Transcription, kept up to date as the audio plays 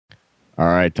All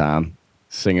right, Tom.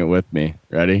 Sing it with me.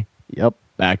 Ready? Yep.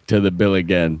 Back to the bill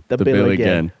again. The bill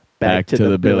again. Back to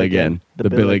the bill again. The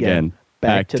bill again.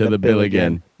 Back to the bill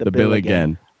again. The bill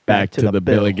again. Back to the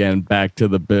bill again. Back to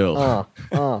the bill.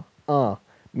 Uh.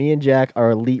 Me and Jack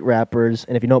are elite rappers,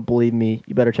 and if you don't believe me,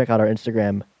 you better check out our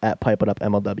Instagram at Pipe It Up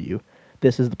MLW.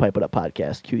 This is the Pipe It Up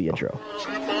podcast. Cue the intro.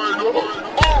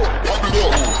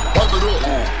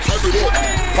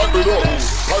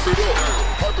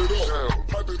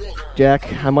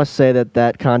 Jack, I must say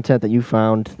that content that you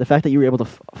found, the fact that you were able to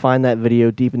find that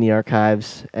video deep in the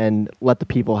archives and let the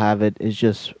people have it is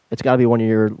just, it's got to be one of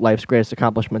your life's greatest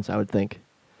accomplishments, I would think.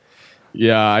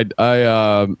 Yeah,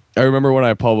 I remember when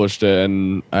I published it,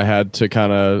 and I had to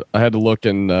look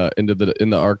in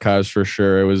the archives for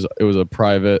sure. It was a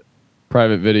private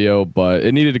video, but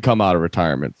it needed to come out of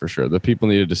retirement for sure. The people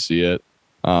needed to see it.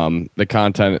 The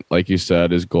content, like you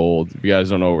said, is gold. If you guys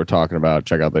don't know what we're talking about,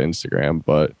 check out the Instagram.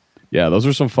 But yeah, those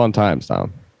were some fun times,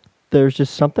 Tom. There's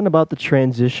just something about the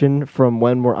transition from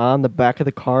when we're on the back of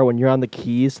the car, when you're on the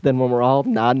keys, then when we're all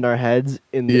nodding our heads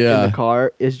in the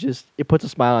car, is just, it puts a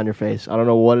smile on your face. I don't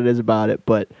know what it is about it,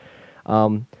 but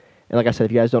and like I said,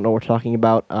 if you guys don't know what we're talking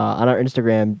about, on our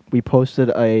Instagram, we posted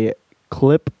a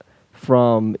clip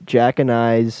from Jack and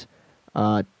I's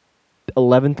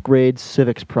 11th grade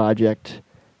civics project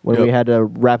when we had to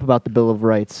rap about the Bill of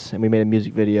Rights, and we made a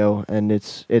music video, and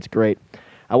it's great.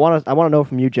 I want to know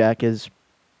from you, Jack,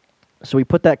 so we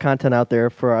put that content out there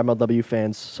for our MLW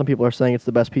fans. Some people are saying it's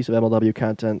the best piece of MLW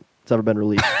content that's ever been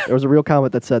released. There was a real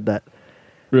comment that said that.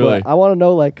 Really? But I want to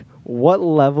know, like, what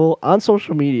level on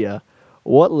social media,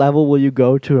 what level will you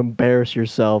go to embarrass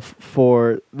yourself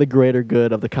for the greater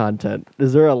good of the content?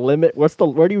 Is there a limit?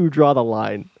 Where do you draw the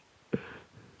line?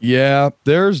 Yeah,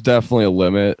 there's definitely a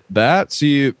limit.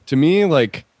 To me,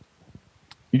 like,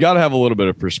 you got to have a little bit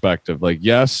of perspective. Like,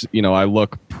 yes, I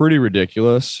look pretty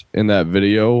ridiculous in that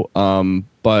video,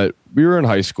 but we were in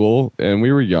high school and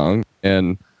we were young,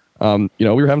 and we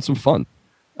were having some fun.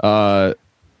 That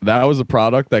was a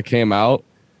product that came out.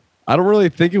 I don't really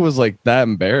think it was like that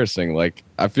embarrassing. Like,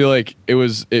 I feel like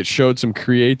it showed some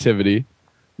creativity.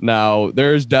 Now,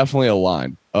 there's definitely a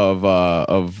line of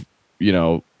that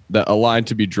a line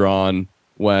to be drawn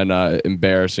when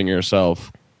embarrassing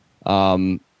yourself.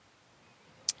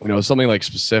 Something like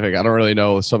specific. I don't really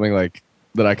know something like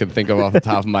that I could think of off the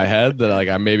top of my head that like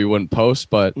I maybe wouldn't post,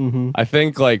 but I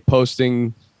think like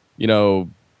posting,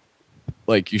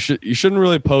 like you shouldn't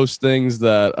really post things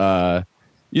that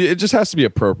it just has to be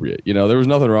appropriate. There was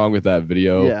nothing wrong with that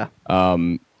video. Yeah.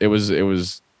 It was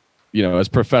as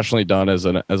professionally done as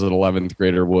an 11th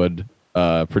grader would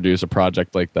produce a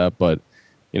project like that, but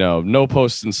no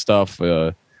posting stuff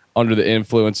under the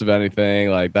influence of anything.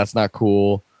 Like, that's not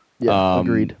cool. Yeah,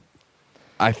 agreed.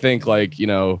 I think like,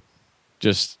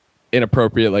 just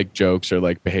inappropriate like jokes or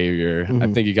like behavior.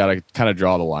 I think you got to kind of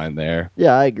draw the line there.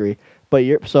 Yeah, I agree. But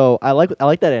I like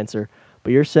that answer.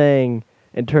 But you're saying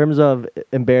in terms of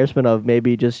embarrassment of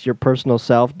maybe just your personal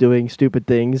self doing stupid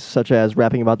things such as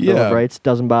rapping about the Bill of Rights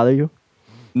doesn't bother you?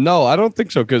 No, I don't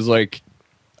think so, cuz like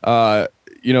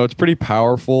it's pretty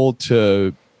powerful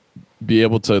to be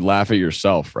able to laugh at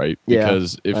yourself, right? Yeah,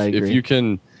 because if you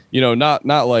can not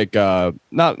like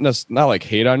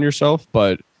hate on yourself,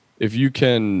 but if you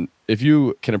can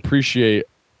appreciate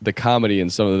the comedy in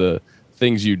some of the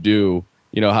things you do,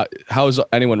 how is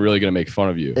anyone really going to make fun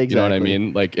of you? Exactly. You know what I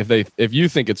mean? Like, if you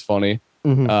think it's funny,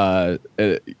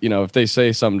 if they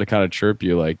say something to kind of chirp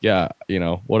you, like, yeah,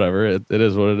 whatever, it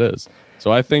is what it is.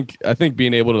 So I think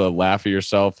being able to laugh at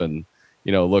yourself and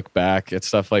look back at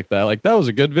stuff like that was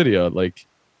a good video. Like,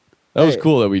 that was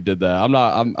cool that we did that.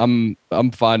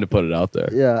 I'm fine to put it out there.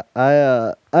 Yeah,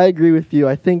 I agree with you.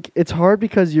 I think it's hard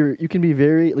because you can be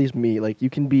very, at least me, like, you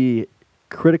can be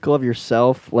critical of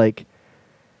yourself. Like,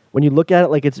 when you look at it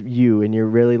like it's you and you're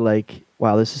really like,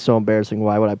 wow, this is so embarrassing.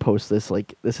 Why would I post this?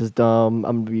 Like, this is dumb.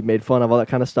 I'm going to be made fun of, all that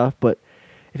kind of stuff. But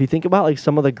if you think about like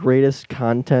some of the greatest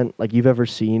content like you've ever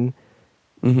seen,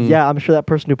 yeah, I'm sure that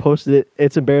person who posted it,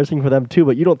 it's embarrassing for them too,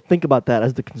 but you don't think about that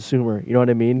as the consumer. You know what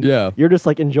I mean? Yeah. You're just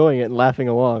like enjoying it and laughing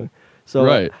along. So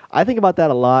right. I think about that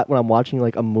a lot when I'm watching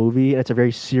like a movie and it's a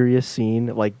very serious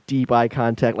scene, like deep eye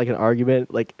contact, like an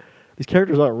argument. Like, these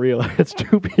characters aren't real. It's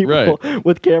two people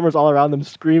with cameras all around them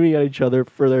screaming at each other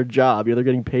for their job. They're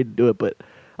getting paid to do it, but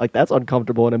like, that's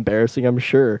uncomfortable and embarrassing, I'm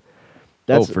sure.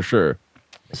 For sure.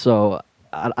 So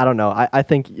I don't know. I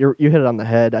think you hit it on the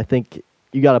head. I think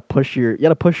you gotta push your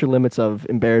limits of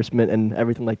embarrassment and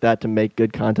everything like that to make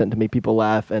good content, to make people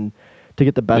laugh, and to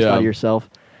get the best out of yourself.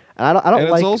 And I don't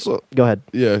like. Also, go ahead.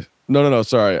 Yeah. No.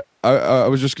 Sorry. I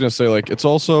was just gonna say, like, it's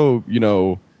also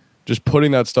just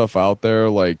putting that stuff out there.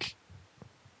 Like,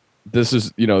 this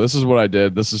is, this is what I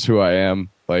did. This is who I am.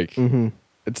 Like,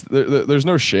 there's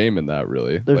no shame in that,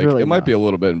 really. Like, really it might be a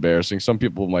little bit embarrassing. Some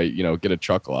people might, get a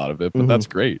chuckle out of it, but that's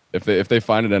great if they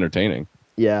find it entertaining.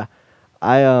 Yeah.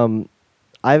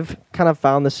 I've kind of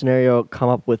found the scenario come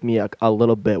up with me a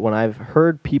little bit when I've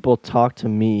heard people talk to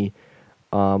me,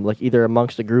 like either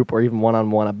amongst a group or even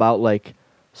one-on-one about like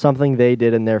something they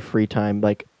did in their free time.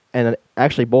 Like, and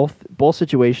actually both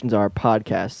situations are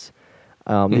podcasts.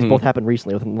 These both happened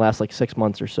recently within the last like 6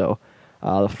 months or so.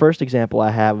 The first example I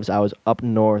have was I was up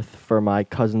north for my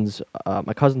cousin's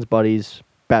buddy's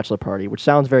bachelor party, which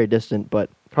sounds very distant, but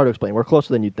hard to explain. We're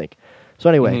closer than you'd think. So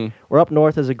anyway, we're up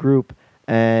north as a group,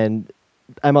 and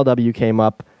MLW came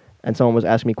up, and someone was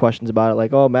asking me questions about it,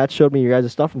 like, "Oh, Matt showed me your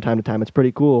guys' stuff from time to time. It's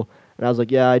pretty cool." And I was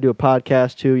like, "Yeah, I do a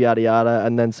podcast too, yada yada."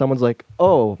 And then someone's like,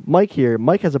 "Oh, Mike here.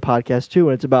 Mike has a podcast too,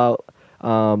 and it's about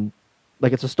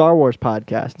like it's a Star Wars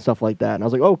podcast and stuff like that." And I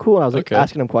was like, "Oh, cool." And I was like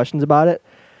asking him questions about it,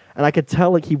 and I could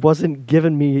tell like he wasn't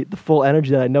giving me the full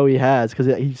energy that I know he has because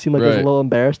he seemed like he was a little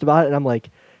embarrassed about it. And I'm like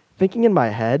thinking in my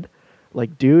head,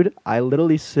 like, dude, I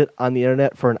literally sit on the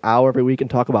internet for an hour every week and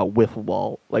talk about wiffle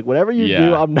ball. Like, whatever you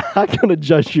do, I'm not going to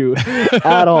judge you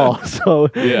at all. So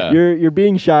you're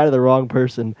being shy to the wrong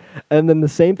person. And then the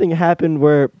same thing happened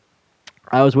where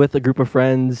I was with a group of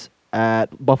friends at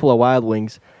Buffalo Wild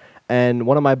Wings, and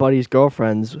one of my buddy's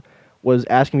girlfriends was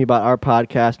asking me about our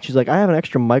podcast. She's like, "I have an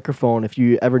extra microphone if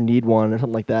you ever need one," or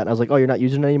something like that. And I was like, "Oh, you're not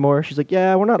using it anymore?" She's like,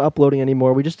 "Yeah, we're not uploading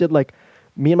anymore. We just did like,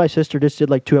 me and my sister just did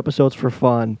like 2 episodes for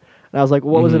fun." And I was like,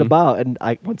 "What was it about?" And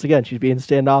once again, she's being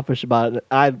standoffish about it.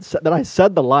 And I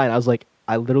said the line. I was like,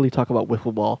 "I literally talk about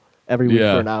wiffle ball every week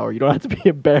for an hour. You don't have to be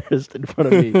embarrassed in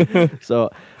front of me." So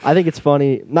I think it's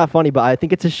funny, not funny, but I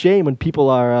think it's a shame when people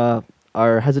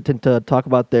are hesitant to talk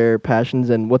about their passions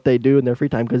and what they do in their free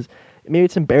time, because maybe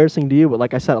it's embarrassing to you, but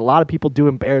like I said, a lot of people do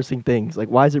embarrassing things. Like,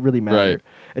 why does it really matter? Right.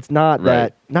 It's not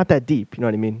that deep. You know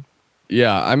what I mean?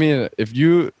 Yeah, I mean, if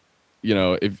you,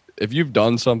 if you've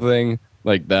done something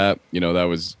like that, that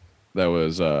was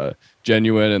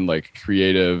genuine and like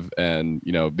creative, and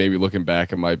maybe looking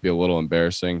back it might be a little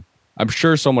embarrassing. I'm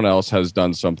sure someone else has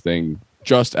done something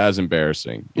just as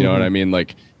embarrassing. You know what I mean?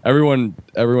 Like everyone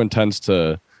tends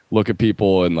to look at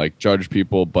people and like judge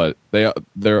people, but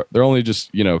they're only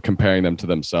just comparing them to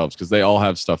themselves, because they all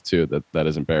have stuff too that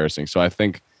is embarrassing. So I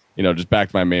think just back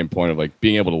to my main point of like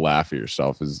being able to laugh at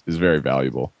yourself is very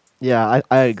valuable. Yeah,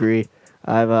 I agree.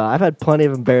 I've had plenty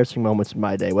of embarrassing moments in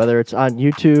my day, whether it's on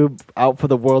YouTube, out for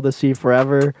the world to see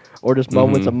forever, or just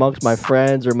moments amongst my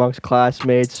friends or amongst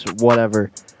classmates, whatever.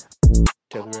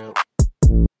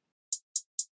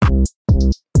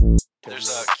 There's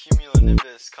a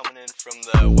cumulonimbus coming in from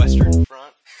the western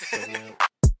front.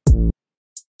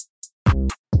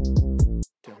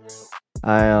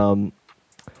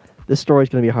 This story's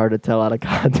gonna be hard to tell out of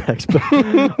context, but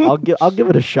I'll give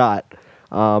it a shot.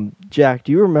 Jack,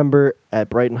 do you remember at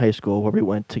Brighton High School where we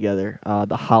went together,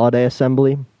 the holiday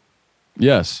assembly?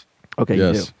 Yes. Okay,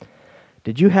 yes. You do.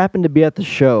 Did you happen to be at the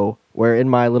show where in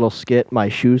my little skit my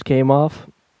shoes came off?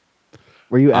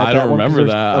 Were you at I that don't one? remember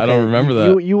that. Okay, I don't remember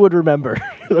that. You would remember.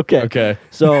 Okay. Okay.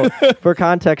 So for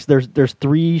context, there's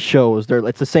 3 shows.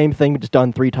 It's the same thing, just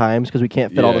done 3 times because we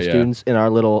can't fit all the students in our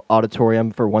little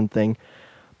auditorium for one thing.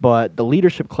 But the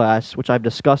leadership class, which I've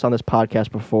discussed on this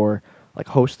podcast before, like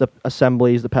hosts the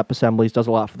assemblies, the pep assemblies, does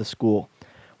a lot for the school.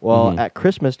 Well, at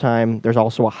Christmas time, there's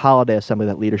also a holiday assembly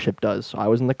that leadership does. So I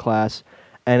was in the class,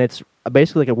 and it's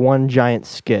basically like a one giant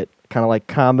skit, kind of like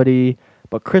comedy,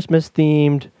 but Christmas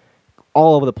themed,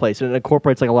 all over the place. And it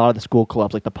incorporates like a lot of the school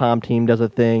clubs, like the pom team does a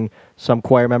thing, some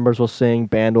choir members will sing,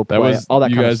 band will play, all that kind of stuff.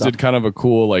 You guys did kind of a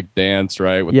cool like dance,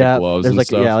 right, with the gloves there's and like,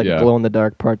 stuff. Yeah, like a glow in the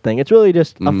dark part thing. It's really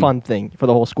just a fun thing for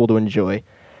the whole school to enjoy.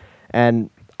 And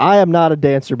I am not a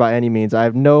dancer by any means. I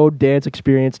have no dance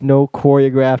experience, no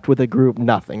choreographed with a group,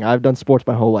 nothing. I've done sports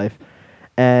my whole life.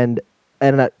 And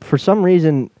for some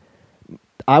reason,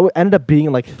 I ended up being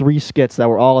in like 3 skits that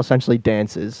were all essentially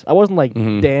dances. I wasn't like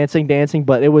dancing,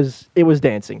 but it was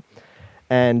dancing.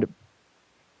 And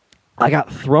I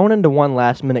got thrown into one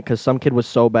last minute because some kid was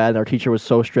so bad and our teacher was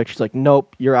so strict. She's like,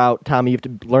 "Nope, you're out. Tommy, you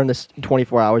have to learn this in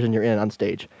 24 hours and you're in on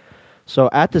stage." So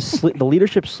at the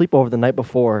leadership sleepover the night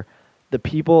before, the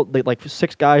people, like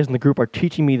 6 guys in the group, are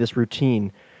teaching me this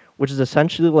routine, which is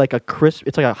essentially like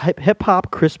it's like a hip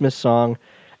hop Christmas song,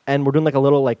 and we're doing like a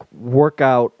little like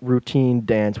workout routine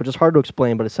dance, which is hard to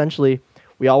explain, but essentially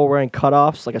we all were wearing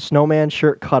cutoffs, like a snowman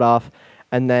shirt cutoff,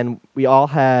 and then we all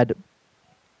had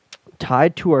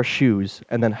tied to our shoes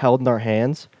and then held in our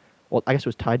hands. Well, I guess it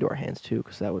was tied to our hands too,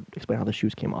 because that would explain how the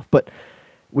shoes came off. But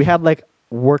we had like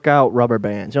workout rubber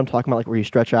bands. You know what I'm talking about, like where you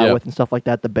stretch out with and stuff like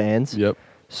that, the bands. Yep.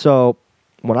 So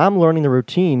when I'm learning the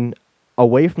routine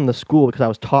away from the school because I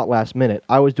was taught last minute,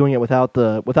 I was doing it without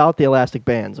the elastic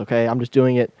bands. Okay, I'm just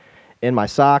doing it in my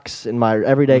socks, in my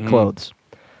everyday clothes.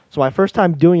 So my first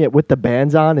time doing it with the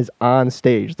bands on is on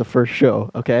stage, the first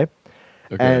show. Okay,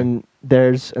 and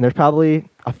there's probably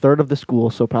a third of the school,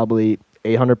 so probably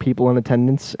 800 people in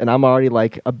attendance, and I'm already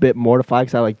like a bit mortified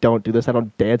because I like don't do this. I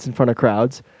don't dance in front of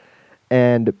crowds,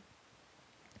 and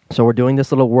so we're doing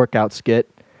this little workout skit,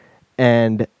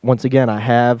 and once again I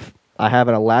have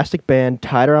an elastic band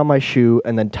tied around my shoe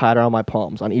and then tied around my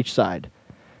palms on each side,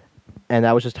 and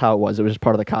that was just how it was. It was just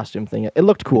part of the costume thing. It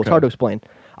looked cool. It's hard to explain.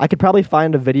 I could probably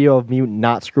find a video of me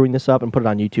not screwing this up and put it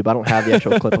on YouTube. I don't have the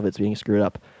actual clip of it being screwed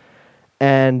up.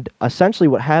 And essentially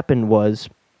what happened was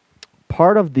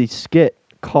part of the skit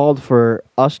called for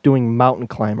us doing mountain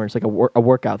climbers, like a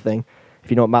workout thing. If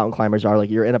you know what mountain climbers are,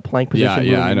 like you're in a plank position,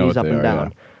 moving your knees up and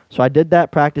down. So I did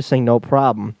that practicing, no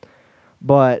problem.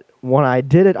 But when I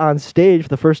did it on stage for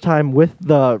the first time with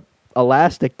the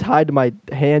elastic tied to my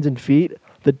hands and feet,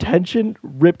 the tension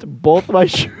ripped both my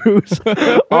shoes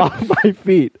off my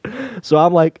feet. So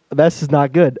I'm like, this is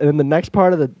not good. And then the next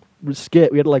part of the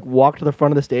skit, we had to like walk to the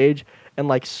front of the stage and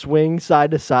like swing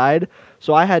side to side.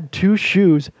 So I had two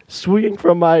shoes swinging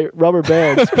from my rubber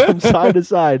bands from side to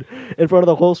side in front of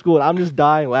the whole school. And I'm just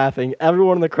dying laughing.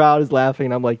 Everyone in the crowd is laughing.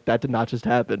 And I'm like, that did not just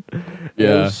happen.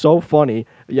 Yeah. It was so funny.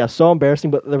 Yeah, so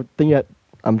embarrassing. But the thing that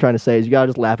I'm trying to say is you got to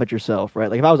just laugh at yourself,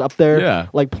 right? Like if I was up there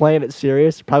like playing it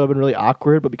serious, it probably would have been really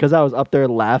awkward. But because I was up there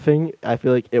laughing, I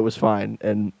feel like it was fine.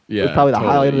 And it was probably the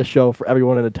highlight of the show for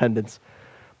everyone in attendance.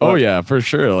 Oh yeah, for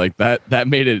sure. Like that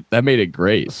made it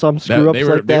great. Some screw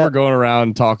ups they were going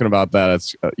around talking about that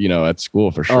at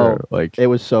school for sure. Like it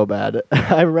was so bad.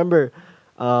 I remember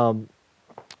in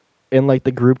like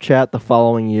the group chat the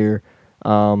following year,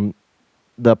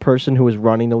 the person who was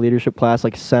running the leadership class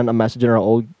like sent a message in our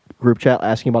old group chat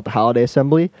asking about the holiday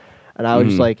assembly, and I was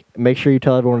just like, make sure you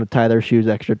tell everyone to tie their shoes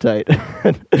extra tight.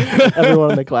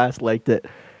 Everyone in the class liked it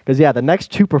because the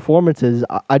next two performances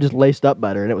I just laced up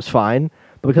better and it was fine.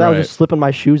 But because I was just slipping my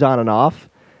shoes on and off,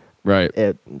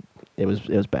 it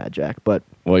was bad, Jack. But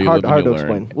hard to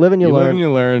explain. Live and you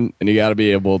learn, and you got to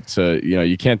be able to,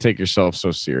 you can't take yourself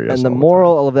so serious. And the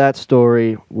moral of that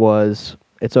story was,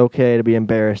 it's okay to be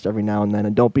embarrassed every now and then,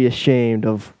 and don't be ashamed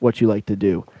of what you like to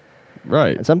do.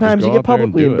 Right. And sometimes you get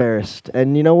publicly embarrassed,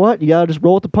 and you know what? You gotta just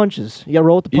roll with the punches. You gotta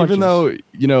roll with the punches. Even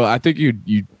though I think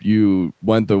you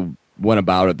went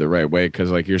about it the right way, because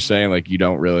like you're saying, like you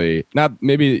don't really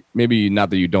maybe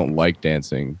not that you don't like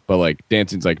dancing, but like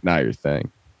dancing's like not your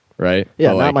thing, right? Yeah,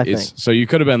 but, not like, my thing. So you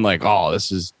could have been like, oh,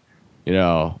 this is,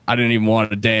 I didn't even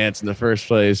want to dance in the first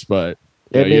place, but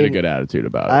you had a good attitude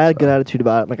about it. I had a good attitude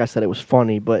about it. Like I said, it was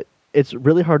funny, but it's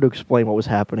really hard to explain what was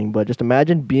happening. But just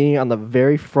imagine being on the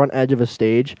very front edge of a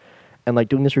stage and like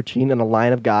doing this routine in a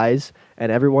line of guys,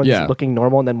 and everyone's looking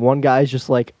normal, and then one guy's just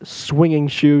like swinging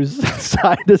shoes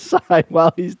side to side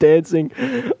while he's dancing.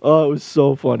 Oh, it was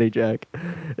so funny, Jack.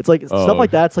 It's like stuff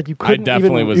like that. It's like you couldn't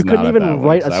even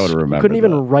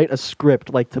write a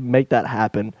script like to make that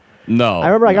happen. No, I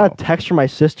remember I got a text from my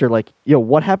sister like, "Yo,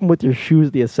 what happened with your shoes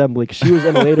at the assembly?" 'Cause she was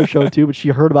in a later show too, but she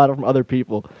heard about it from other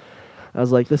people. I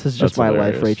was like, "This is just my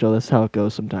life, Rachel. This is how it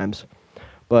goes sometimes."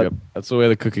 But that's the way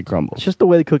the cookie crumbles. It's just the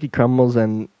way the cookie crumbles,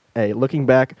 and hey, looking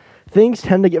back, things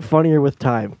tend to get funnier with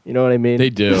time. You know what I mean? They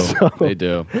do. They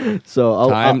do. So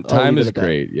time is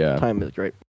great. Yeah, time is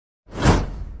great.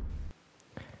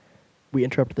 We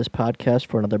interrupt this podcast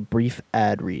for another brief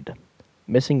ad read.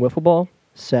 Missing wiffle ball?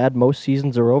 Sad most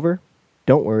seasons are over?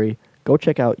 Don't worry. Go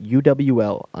check out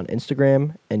UWL on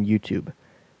Instagram and YouTube.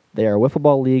 They are a wiffle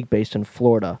ball league based in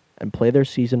Florida and play their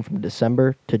season from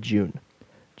December to June.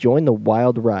 Join the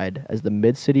wild ride as the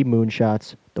Mid-City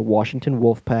Moonshots, the Washington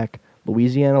Wolfpack,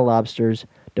 Louisiana Lobsters,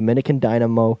 Dominican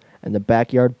Dynamo, and the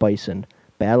Backyard Bison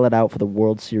battle it out for the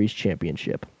World Series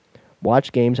Championship.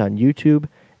 Watch games on YouTube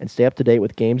and stay up to date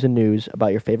with games and news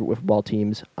about your favorite wiffle ball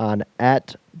teams on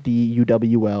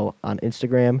 @theUWL on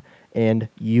Instagram and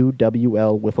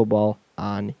UWL Wiffle Ball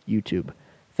on YouTube.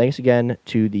 Thanks again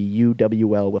to the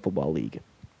UWL Wiffle Ball League.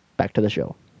 Back to the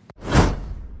show.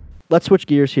 Let's switch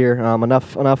gears here.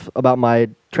 Enough about my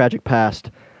tragic past.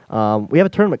 We have a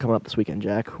tournament coming up this weekend,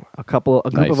 Jack. A group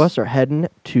of us are heading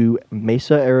to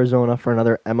Mesa, Arizona for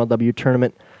another MLW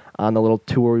tournament on the little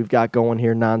tour we've got going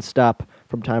here nonstop.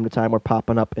 From time to time, we're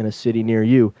popping up in a city near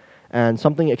you. And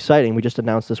something exciting we just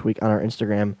announced this week on our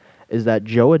Instagram is that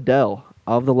Joe Adell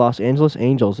of the Los Angeles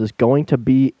Angels is going to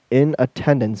be in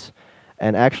attendance.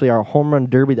 And actually, our home run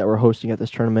derby that we're hosting at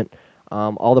this tournament,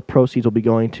 all the proceeds will be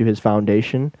going to his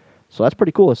foundation. So that's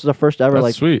pretty cool. This is our first ever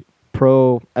sweet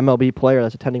pro MLB player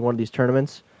that's attending one of these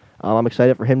tournaments. I'm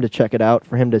excited for him to check it out,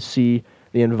 for him to see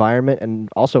the environment, and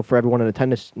also for everyone in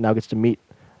attendance now gets to meet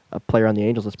a player on the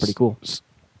Angels. That's pretty cool.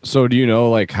 So do you know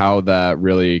like how that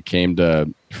really came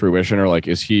to fruition, or like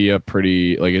is he a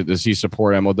pretty like does he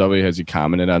support MLW? Has he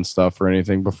commented on stuff or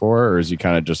anything before, or is he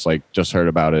kind of just heard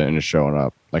about it and is showing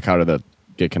up? Like how did that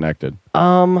get connected?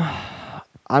 I'm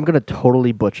gonna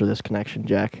totally butcher this connection,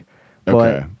 Jack.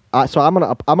 But, Okay. so I'm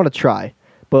gonna try,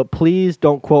 but please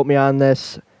don't quote me on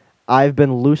this. I've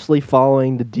been loosely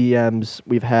following the DMs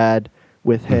we've had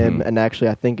with him, and actually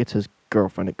I think it's his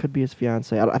girlfriend. It could be his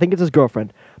fiance. I think it's his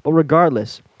girlfriend. But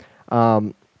regardless,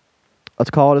 let's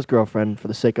call it his girlfriend for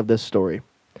the sake of this story.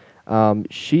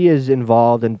 She is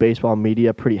involved in baseball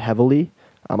media pretty heavily.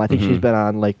 I think she's been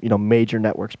on major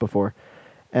networks before.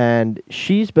 And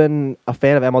she's been a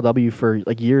fan of MLW for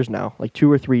like years now, like 2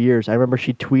 or 3 years. I remember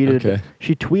she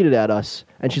tweeted at us,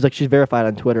 and she's verified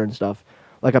on Twitter and stuff,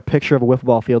 like a picture of a wiffle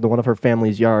ball field in one of her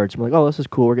family's yards. We're like, oh, this is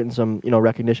cool. We're getting some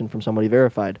recognition from somebody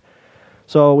verified.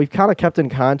 So we've kind of kept in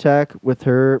contact with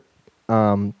her,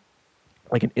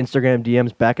 like in Instagram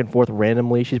DMs back and forth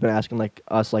randomly. She's been asking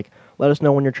us let us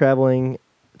know when you're traveling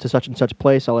to such and such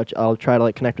place. I'll try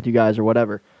to connect with you guys or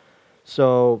whatever.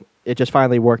 So it just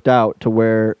finally worked out to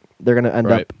where they're going to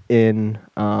end up in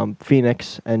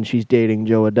Phoenix, and she's dating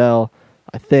Joe Adele,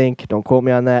 I think. Don't quote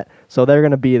me on that. So they're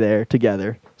going to be there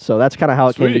together. So that's kind of how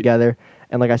it came together.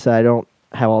 And like I said, I don't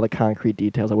have all the concrete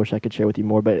details. I wish I could share with you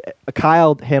more. But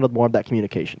Kyle handled more of that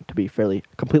communication, to be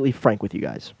completely frank with you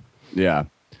guys. Yeah.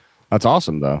 That's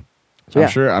awesome, though. So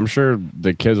I'm sure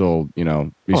the kids will, be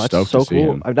stoked to see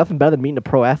him. I mean, nothing better than meeting a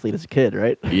pro athlete as a kid,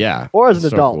 right? Yeah. Or as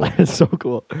an adult. Cool. It's so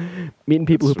cool. Meeting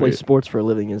people who play sports for a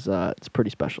living is it's pretty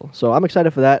special. So I'm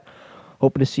excited for that.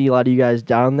 Hoping to see a lot of you guys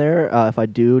down there. If I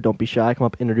do, don't be shy. Come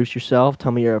up, introduce yourself.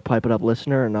 Tell me you're a Pipe It Up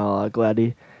listener, and I'll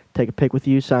gladly take a pic with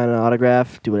you, sign an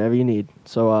autograph, do whatever you need.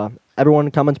 So everyone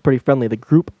coming's pretty friendly. The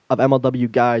group of MLW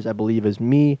guys, I believe, is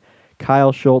me,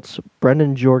 Kyle Schultz,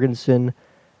 Brendan Jorgensen,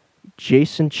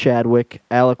 Jason Chadwick,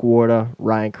 Alec Warda,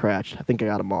 Ryan Cratch. I think I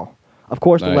got them all. Of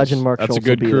course, the legend Mark Schultz. That's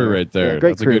a good crew right there. Yeah,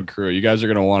 great That's crew. a good crew. You guys are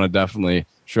going to want to definitely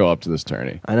show up to this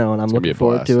tourney. I know, and I'm looking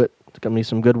forward to it. It's going to be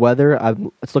some good weather.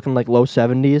 It's looking like low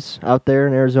 70s out there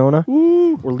in Arizona.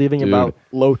 Woo, we're leaving about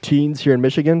low teens here in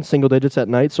Michigan, single digits at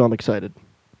night, so I'm excited.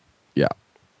 Yeah.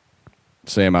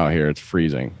 Same out here. It's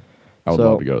freezing. I would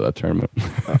love to go to that tournament.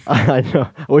 I know.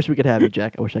 I wish we could have you,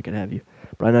 Jack. I wish I could have you.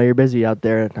 But I know you're busy out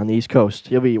there on the East Coast.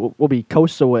 We'll be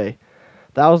coasts away.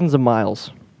 Thousands of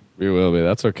miles. We will be.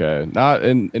 That's okay. Not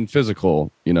in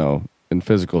physical, in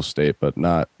physical state, but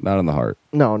not in the heart.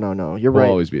 No. You're right.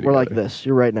 We'll always be together. We're like this.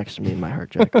 You're right next to me in my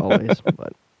heart, Jack, always.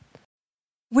 But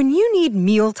when you need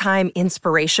mealtime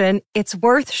inspiration, it's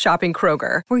worth shopping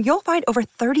Kroger, where you'll find over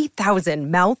 30,000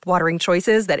 mouth-watering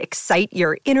choices that excite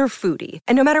your inner foodie.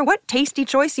 And no matter what tasty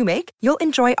choice you make, you'll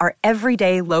enjoy our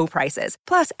everyday low prices,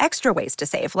 plus extra ways to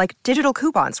save, like digital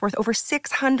coupons worth over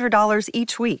 $600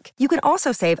 each week. You can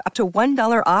also save up to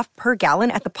 $1 off per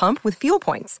gallon at the pump with fuel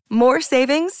points. More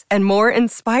savings and more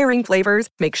inspiring flavors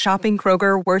make shopping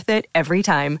Kroger worth it every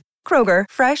time. Kroger,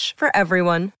 fresh for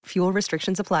everyone. Fuel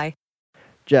restrictions apply.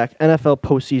 Jack, NFL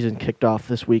postseason kicked off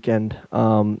this weekend.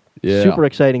 Super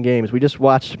exciting games.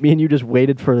 Me and you just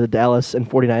waited for the Dallas and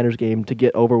 49ers game to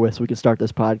get over with so we could start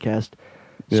this podcast.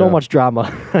 So much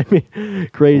drama. I mean,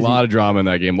 crazy. A lot of drama in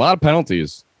that game. A lot of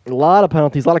penalties. A lot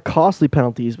of costly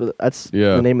penalties, but that's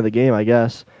the name of the game, I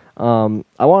guess.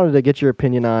 I wanted to get your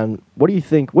opinion on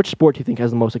which sport do you think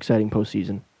has the most exciting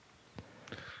postseason?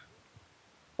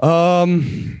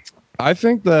 I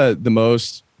think that the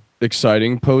most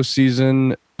exciting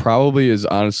postseason probably is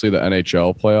honestly the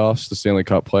NHL playoffs, the Stanley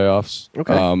Cup playoffs.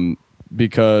 Okay.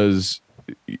 Because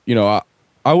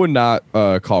I would not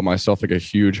call myself like a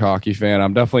huge hockey fan.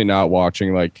 I'm definitely not watching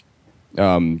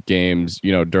games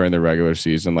during the regular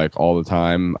season all the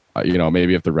time.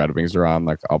 Maybe if the Red Wings are on,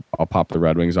 I'll pop the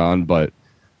Red Wings on, but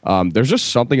there's just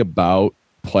something about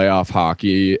playoff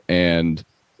hockey and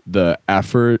the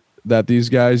effort that these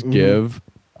guys give.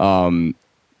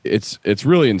 It's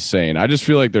really insane. I just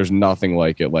feel like there's nothing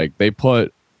like it. They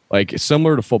put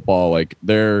similar to football,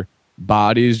 their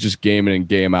bodies just game in and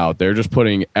game out. They're just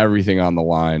putting everything on the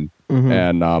line.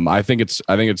 And I think it's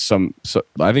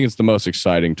the most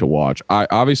exciting to watch.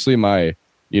 Obviously my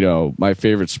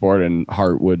favorite sport and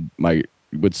heart would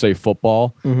say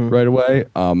football right away.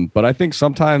 But I think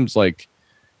sometimes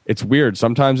it's weird.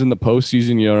 Sometimes in the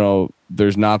postseason,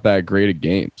 there's not that great of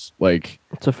games.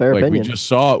 It's a fair opinion.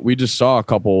 We just saw a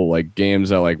couple games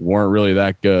that weren't really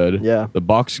that good. Yeah. The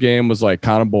Bucks game was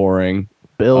kind of boring.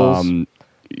 Bills.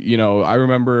 I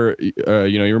remember,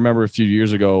 you remember a few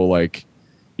years ago, like,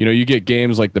 you get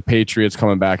games like the Patriots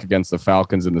coming back against the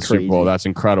Falcons in the Crazy. Super Bowl. That's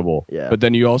incredible. Yeah. But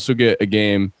then you also get a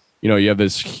game,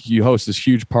 you host this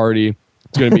huge party.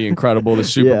 It's going to be incredible, the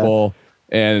Super Yeah. Bowl.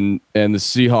 And the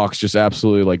Seahawks just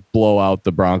absolutely like blow out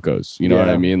the Broncos. You know what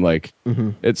I mean? Like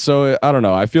it's so, I don't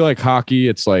know. I feel like hockey,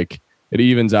 it's like it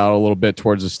evens out a little bit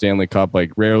towards the Stanley Cup.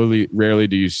 Like rarely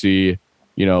do you see,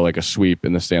 like a sweep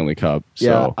in the Stanley Cup. Yeah,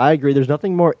 So I agree. There's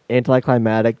nothing more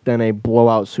anticlimactic than a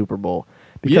blowout Super Bowl.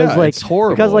 Because it's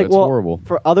horrible. Because it's horrible.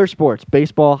 For other sports,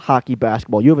 baseball, hockey,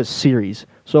 basketball, you have a series.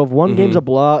 So if one game's a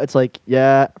blowout, it's like,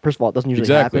 yeah, first of all, it doesn't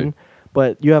usually happen.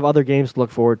 But you have other games to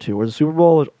look forward to. Whereas the Super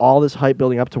Bowl, there's all this hype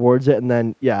building up towards it, and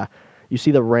then you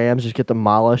see the Rams just get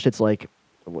demolished. It's like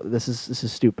this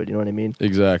is stupid. You know what I mean?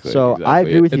 Exactly. So I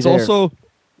agree with you. It's there. also,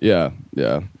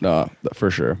 no,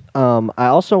 for sure. I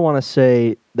also want to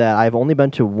say that I've only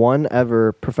been to one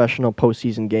ever professional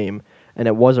postseason game, and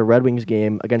it was a Red Wings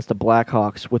game against the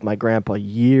Blackhawks with my grandpa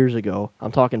years ago.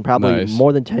 I'm talking probably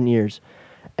more than 10 years,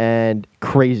 and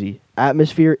crazy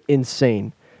atmosphere,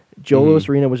 insane. Joe Louis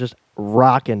Arena was just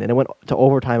rocking, and it went to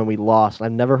overtime, and we lost.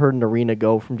 I've never heard an arena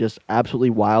go from just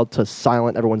absolutely wild to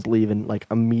silent. Everyone's leaving like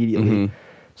immediately.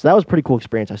 So that was a pretty cool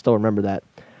experience. I still remember that.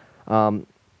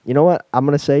 You know what I'm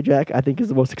gonna say, Jack? I think is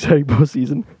the most exciting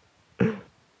postseason.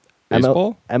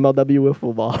 Baseball, MLW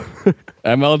wiffle ball.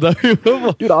 MLW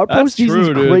wiffle. Dude, our That's postseason's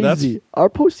true, dude. crazy. Our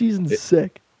postseason's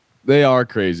sick. They are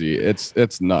crazy.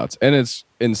 It's nuts, and it's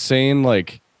insane.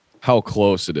 Like how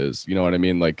close it is. You know what I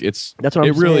mean? Like That's what I'm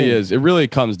it really saying. is. It really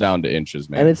comes down to inches,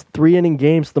 man. And it's 3-inning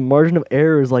games. So the margin of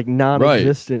error is like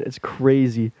non-existent. It's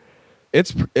crazy.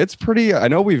 It's pretty. I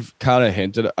know we've kind of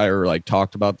hinted or like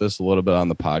talked about this a little bit on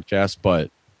the podcast, but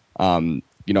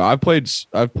I've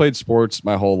played sports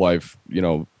my whole life.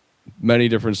 Many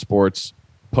different sports,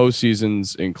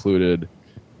 postseasons included.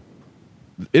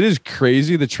 It is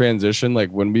crazy the transition.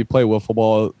 Like when we play wiffle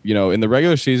ball, in the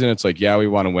regular season, it's like, we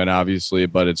want to win, obviously,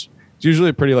 but it's usually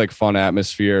a pretty like fun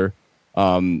atmosphere.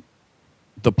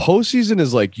 The postseason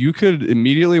is like you could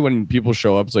immediately when people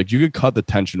show up, it's like you could cut the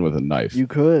tension with a knife. You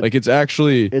could. Like it's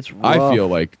actually. It's rough. I feel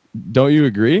like. Don't you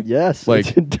agree? Yes. Like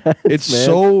it's intense, it's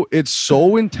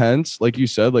so intense. Like you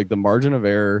said, like the margin of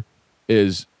error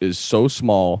is so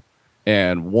small,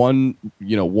 and one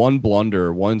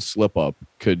blunder, one slip up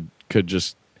could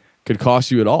cost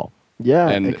you it all. Yeah,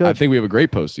 and I think we have a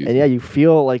great postseason. And you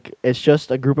feel like it's just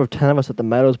a group of 10 of us at the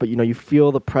Meadows, but you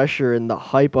feel the pressure and the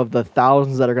hype of the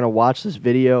thousands that are going to watch this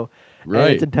video. Right.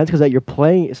 And it's intense because you're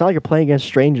playing. It's not like you're playing against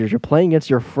strangers. You're playing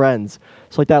against your friends.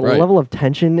 So like that Right. level of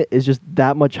tension is just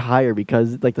that much higher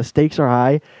because like the stakes are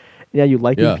high. Yeah, you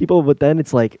like these people, but then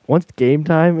it's like once game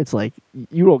time, it's like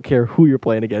you don't care who you're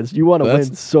playing against. You want to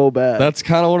win so bad. That's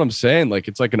kind of what I'm saying. Like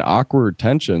it's like an awkward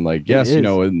tension. Like yes,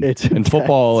 in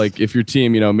football, like if your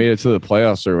team made it to the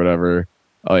playoffs or whatever,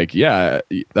 like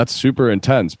that's super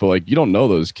intense. But like you don't know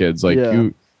those kids. Like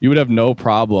you would have no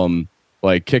problem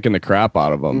like kicking the crap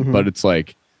out of them. But it's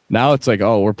like now it's like,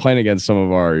 oh, we're playing against some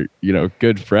of our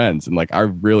good friends, and like I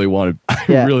really want to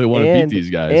beat these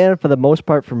guys. And for the most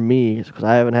part, for me, because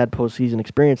I haven't had postseason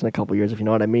experience in a couple years, if you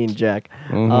know what I mean, Jack.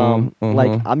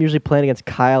 Like I'm usually playing against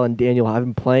Kyle and Daniel. I've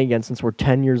been playing against since we're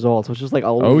 10 years old, so it's just like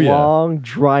a long,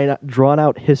 drawn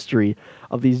out history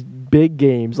of these big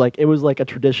games. Like it was like a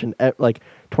tradition, like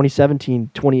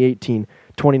 2017, 2018.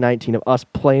 2019 of us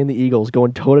playing the Eagles,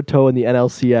 going toe to toe in the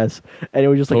NLCS, and it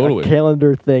was just like a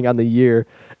calendar thing on the year.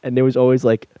 And it was always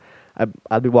like,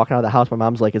 I'd be walking out of the house. My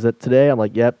mom's like, "Is it today?" I'm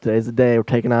like, "Yep, today's the day. We're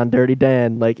taking on Dirty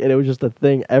Dan." Like, and it was just a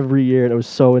thing every year, and it was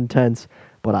so intense.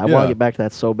 But I want to get back to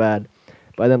that so bad.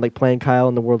 But then like playing Kyle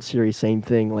in the World Series, same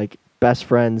thing. Like best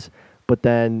friends, but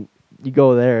then you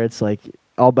go there, it's like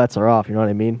all bets are off. You know what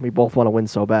I mean? We both want to win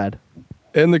so bad.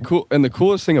 And the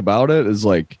coolest thing about it is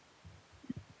like,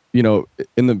 in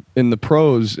the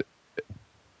pros,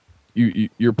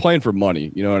 you're playing for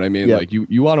money. You know what I mean? Yep. Like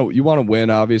you want to win,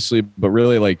 obviously, but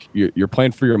really like you're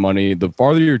playing for your money. The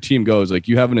farther your team goes, like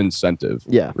you have an incentive.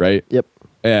 Yeah. Right. Yep.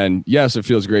 And yes, it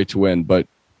feels great to win, but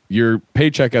your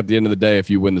paycheck at the end of the day, if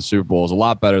you win the Super Bowl, is a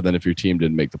lot better than if your team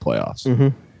didn't make the playoffs.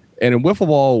 And in wiffle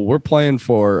ball, we're playing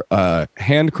for a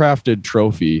handcrafted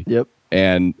trophy. Yep.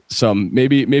 And some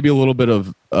maybe a little bit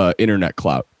of internet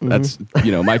clout. That's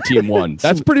my team won.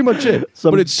 That's pretty much it.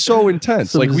 But it's so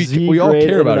intense. Like we all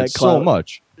care about it so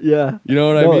much. Yeah, you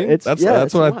know what I mean.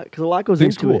 That's what because a lot goes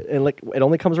into it, and like it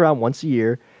only comes around once a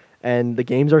year, and the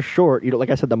games are short. Like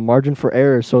I said, the margin for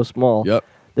error is so small. Yep.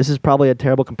 This is probably a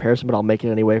terrible comparison, but I'll make it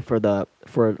anyway for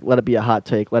let it be a hot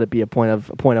take. Let it be a point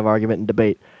of argument and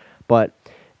debate. But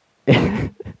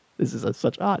this This is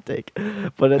such a hot take,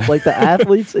 but it's like the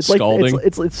athletes. It's Scalding? like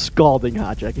it's scalding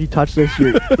hot, Jack. If you touch this,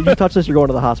 you're going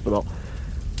to the hospital.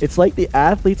 It's like the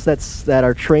athletes that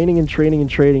are training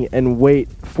and wait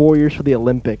 4 years for the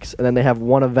Olympics, and then they have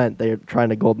one event they're trying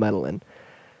to gold medal in.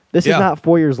 This is not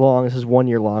 4 years long. This is 1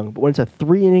 year long. But when it's a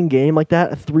 3-inning game like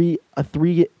that,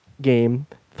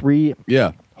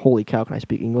 holy cow, can I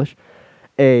speak English?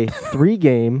 A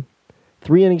 3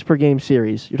 innings per game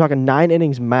series. You're talking 9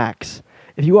 innings max.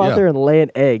 If you go out there and lay an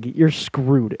egg, you're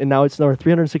screwed. And now it's another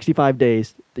 365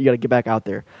 days that you got to get back out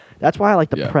there. That's why I like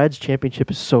the Preds championship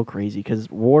is so crazy, because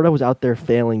Warda was out there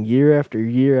failing year after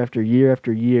year after year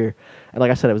after year. And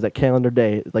like I said, it was that calendar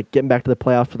day, like getting back to the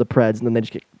playoffs for the Preds, and then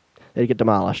they get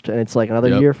demolished. And it's like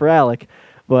another year for Alec,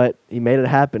 but he made it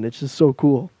happen. It's just so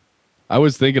cool. I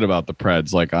was thinking about the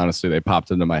Preds. Like, honestly, they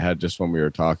popped into my head just when we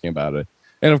were talking about it.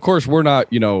 And of course, we're not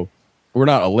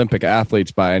Olympic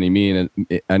athletes by any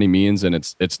means, and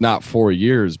it's not 4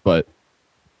 years, but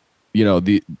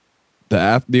the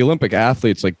Olympic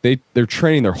athletes, like they're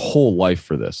training their whole life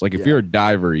for this. Like if you're a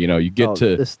diver, you get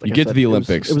to the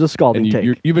Olympics. It was a scalding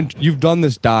take. You've done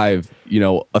this dive,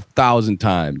 1,000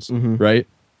 times, right?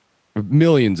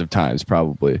 Millions of times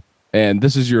probably, and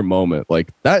this is your moment. Like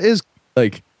that is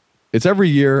like it's every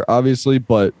year, obviously,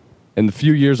 but in the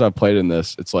few years I've played in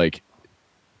this, it's like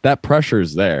that pressure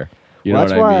is there. You know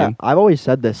what I mean? I've always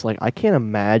said this. Like, I can't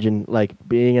imagine like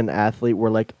being an athlete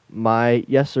where like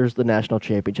there's the national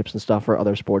championships and stuff for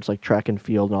other sports like track and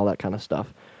field and all that kind of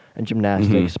stuff and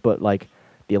gymnastics, but like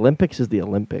the Olympics is the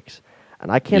Olympics,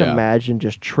 and I can't imagine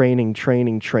just training,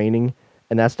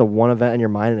 and that's the one event in your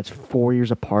mind, and it's 4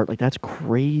 years apart. Like that's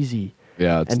crazy.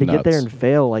 Yeah, it's and to nuts. get there and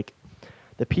fail, like.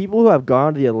 The people who have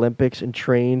gone to the Olympics and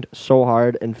trained so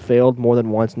hard and failed more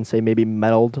than once and say maybe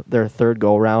medaled their third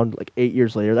go-around like 8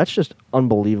 years later, that's just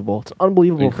unbelievable. It's an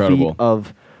unbelievable feat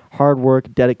of hard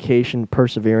work, dedication,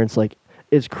 perseverance. Like,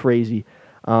 it's crazy.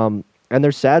 And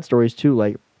there's sad stories, too.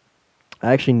 Like,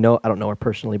 I don't know her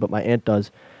personally, but my aunt does.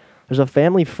 There's a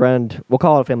family friend. We'll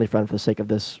call it a family friend for the sake of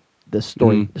this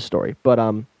story.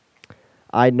 But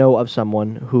I know of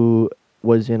someone who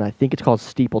was in, I think it's called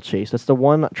steeplechase. That's the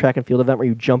one track and field event where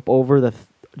you jump over the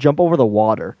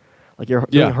water. Like you're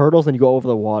doing hurdles and you go over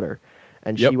the water.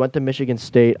 And she went to Michigan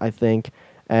State, I think,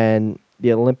 and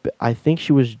I think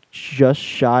she was just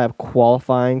shy of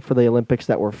qualifying for the Olympics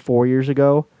that were 4 years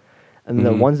ago. And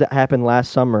the ones that happened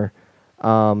last summer,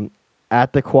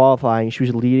 at the qualifying, she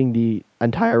was leading the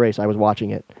entire race. I was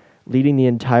watching it. Leading the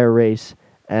entire race,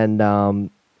 and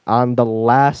on the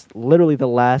last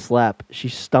lap, she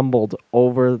stumbled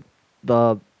over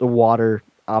the water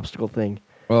obstacle thing,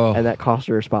 and that cost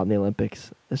her a spot in the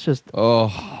Olympics. It's just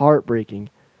heartbreaking.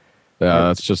 Yeah,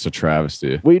 that's just a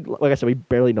travesty. Like I said, we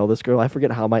barely know this girl. I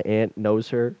forget how my aunt knows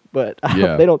her, but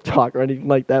they don't talk or anything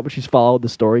like that. But she's followed the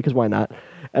story because why not?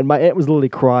 And my aunt was literally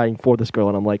crying for this girl,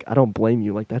 and I'm like, I don't blame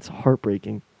you. Like that's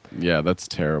heartbreaking. Yeah, that's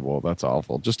terrible. That's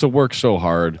awful. Just to work so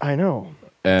hard. I know.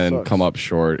 And come up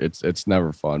short. It's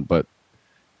never fun, but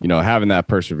having that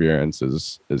perseverance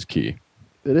is key.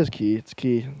 It is key. It's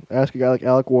key. Ask a guy like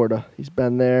Alec Warda. He's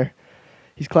been there.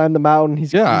 He's climbed the mountain.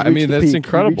 That's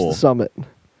incredible. He reached the summit.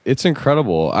 It's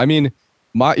incredible. I mean,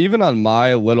 even on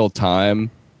my little time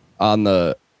on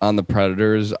the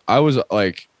Predators, I was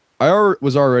like,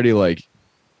 was already like,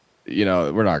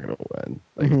 we're not gonna win.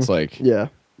 Like it's like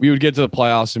we would get to the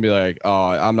playoffs and be like, oh,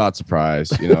 I'm not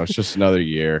surprised. It's just another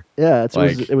year. Yeah,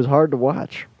 it was hard to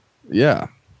watch. Yeah.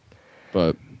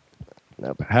 But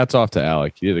hats off to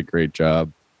Alec. He did a great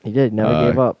job. He did. Never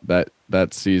gave up.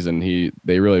 That season,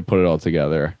 they really put it all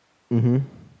together. Mm-hmm.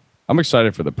 I'm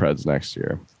excited for the Preds next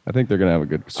year. I think they're going to have a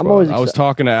good squad. I was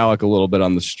talking to Alec a little bit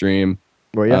on the stream,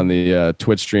 on the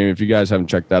Twitch stream. If you guys haven't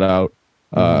checked that out,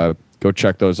 go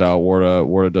check those out.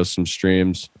 Warda does some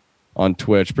streams on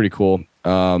Twitch. Pretty cool.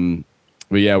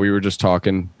 But yeah, we were just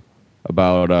talking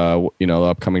about the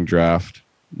upcoming draft,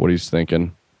 what he's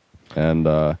thinking, and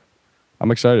I'm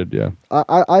excited. Yeah,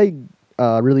 I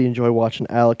really enjoy watching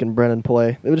Alec and Brennan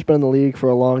play. They've just been in the league for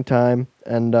a long time,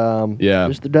 and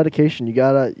just the dedication. You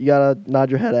gotta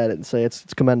nod your head at it and say it's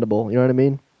commendable. You know what I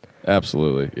mean?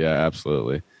 Absolutely, yeah,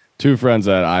 absolutely. Two friends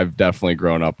that I've definitely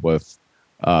grown up with,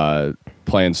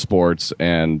 playing sports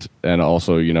and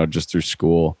also just through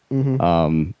school.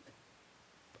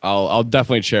 I'll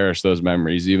definitely cherish those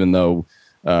memories, even though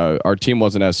our team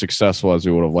wasn't as successful as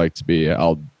we would have liked to be.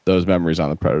 Those memories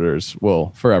on the Predators will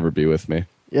forever be with me.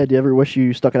 Yeah. Do you ever wish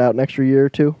you stuck it out an extra year or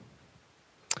two?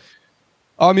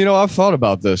 I've thought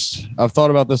about this. I've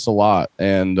thought about this a lot,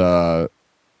 and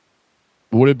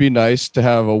would it be nice to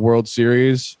have a World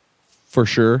Series? For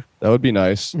sure, that would be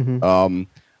nice.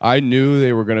 I knew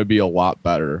they were going to be a lot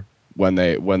better when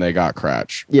they got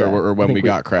Cratch, Yeah, or when we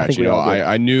got Cratch. You know, all did.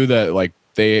 I knew that like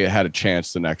they had a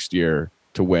chance the next year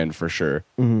to win for sure.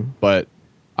 But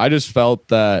I just felt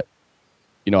that,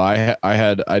 you know,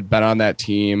 I'd been on that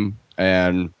team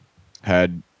and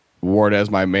had Ward as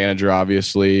my manager,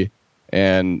 obviously,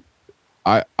 and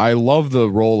I love the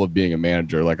role of being a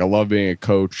manager. Like I love being a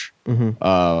coach.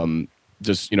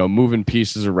 Just, you know, moving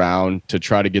pieces around to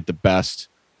try to get the best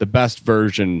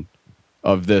version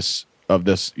of this,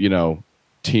 you know,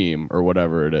 team or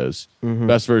whatever it is.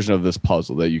 Best version of this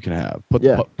puzzle that you can have.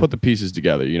 Put the pieces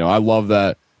together. You know, I love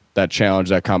that challenge,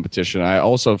 that competition. I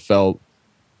also felt,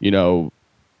 you know,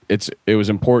 it was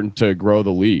important to grow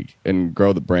the league and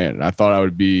grow the brand. And I thought I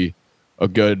would be a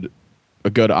good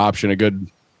option, a good,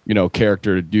 you know,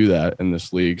 character to do that in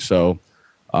this league. So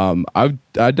I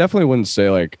definitely wouldn't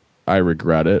say like I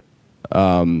regret it.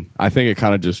 I think it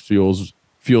kind of just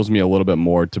fuels me a little bit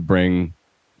more to bring,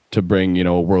 you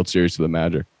know, a World Series to the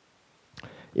Magic.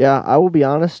 Yeah, I will be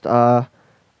honest. I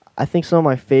think some of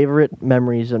my favorite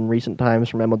memories in recent times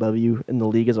from MLW in the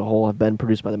league as a whole have been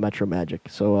produced by the Metro Magic.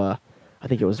 So I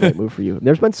think it was the right move for you.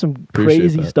 There's been some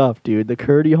crazy stuff, dude. The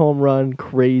Curdy home run,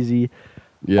 crazy.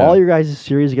 Yeah. All your guys'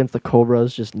 series against the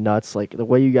Cobras, just nuts. Like the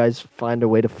way you guys find a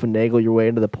way to finagle your way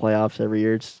into the playoffs every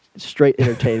year, it's straight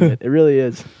entertainment. It really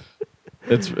is.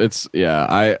 It's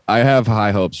I have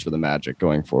high hopes for the Magic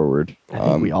going forward. I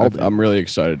think we all do. I'm really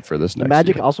excited for this next The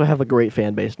Magic year. also have a great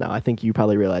fan base now. I think you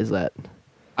probably realize that.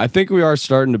 I think we are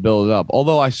starting to build it up.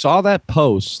 Although I saw that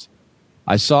post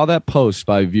by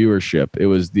viewership. It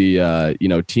was the you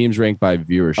know, teams ranked by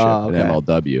viewership in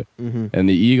MLW, and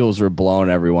the Eagles were blowing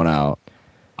everyone out.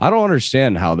 I don't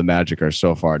understand how the Magic are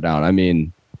so far down. I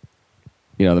mean,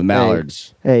 you know, the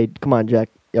Mallards. Hey, come on, Jack.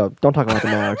 Yo, don't talk about the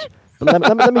Mallards. But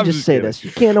let me just say this.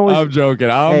 You can't always... I'm joking.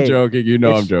 I'm joking. You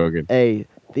know I'm joking. Hey,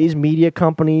 these media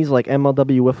companies like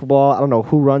MLW Wiffle Ball, I don't know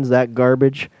who runs that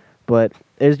garbage, but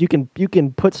you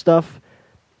can put stuff...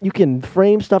 You can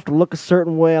frame stuff to look a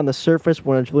certain way on the surface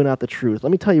when it's really not the truth.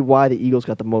 Let me tell you why the Eagles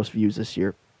got the most views this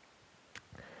year.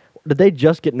 Did they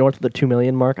just get north of the 2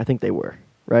 million mark? I think they were,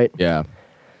 right? Yeah.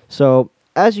 So,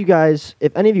 as you guys,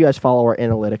 if any of you guys follow our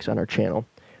analytics on our channel,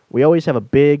 we always have a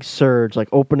big surge, like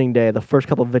opening day. The first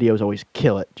couple of videos always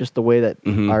kill it, just the way that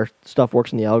our stuff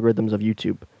works in the algorithms of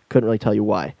YouTube. Couldn't really tell you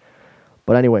why.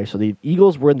 But anyway, so the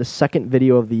Eagles were in the second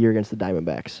video of the year against the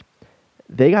Diamondbacks.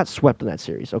 They got swept in that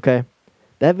series, okay?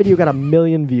 That video got 1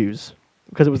 million views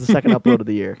because it was the second upload of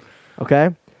the year,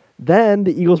 okay? Then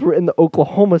the Eagles were in the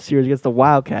Oklahoma series against the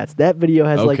Wildcats. That video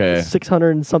has like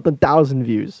 600 and something thousand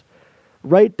views.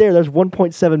 Right there, there's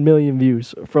 1.7 million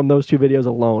views from those two videos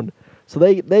alone. So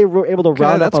they were able to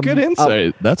round up. That's good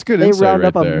insight. That's good insight. They round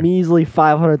up a measly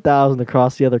 500,000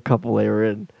 across the other couple they were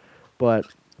in, but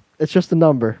it's just a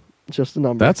number. It's just a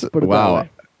number. That's wow.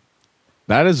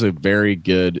 That is a very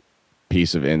good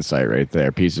piece of insight right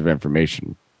there. Piece of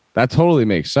information. That totally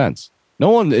makes sense. No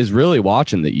one is really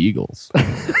watching the Eagles.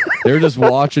 They're just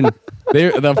watching.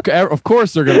 Of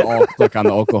course, they're going to all click on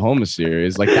the Oklahoma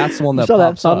series. Like that's the one that you saw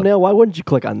pops that thumbnail. Up. Why wouldn't you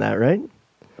click on that, right?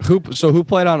 Who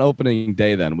played on opening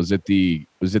day then? Was it the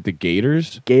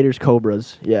Gators? Gators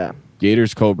Cobras, yeah.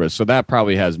 Gators Cobras. So that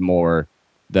probably has more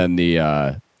than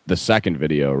the second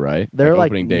video, right? They're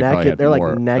like opening day neck. Probably had they're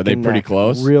more. like neck. Are they and pretty neck.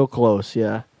 close? Real close,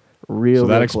 yeah. So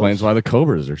that explains why the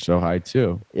Cobras are so high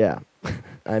too. Yeah,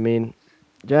 I mean,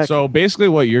 Jack. So basically,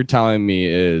 what you're telling me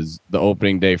is the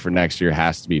opening day for next year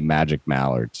has to be Magic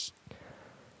Mallards.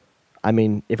 I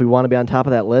mean, if we want to be on top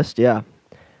of that list, yeah.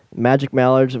 Magic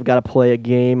Mallards have got to play a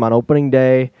game on opening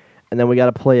day, and then we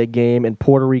got to play a game in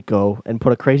Puerto Rico and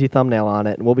put a crazy thumbnail on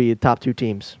it, and we'll be the top two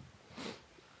teams.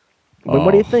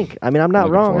 What do you think? I mean, I'm not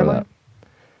wrong, am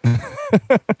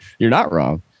I? You're not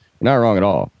wrong. You're not wrong at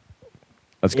all.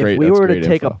 That's great. If we were to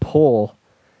take info. a poll,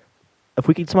 if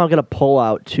we could somehow get a poll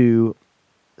out to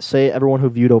say everyone who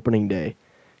viewed opening day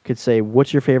could say,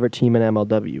 what's your favorite team in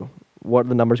MLW? What are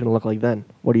the numbers going to look like then?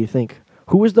 What do you think?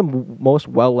 Who is the most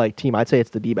well-liked team? I'd say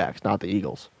it's the D-backs, not the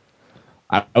Eagles.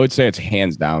 I would say it's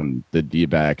hands down the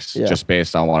D-backs, just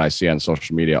based on what I see on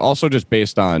social media. Also just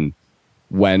based on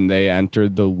when they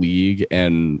entered the league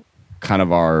and kind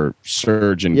of our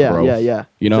surge in growth. Yeah.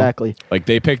 You know? Exactly. Like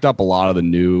they picked up a lot of the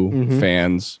new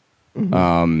fans.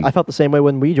 I felt the same way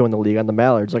when we joined the league on the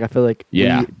Mallards. Like I feel like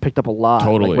we picked up a lot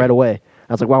like, right away.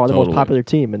 I was like, wow, we're the most popular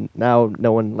team, and now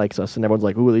no one likes us, and everyone's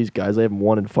like, ooh, these guys, they haven't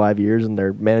won in 5 years, and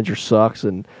their manager sucks,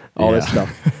 and all this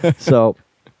stuff. So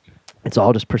it's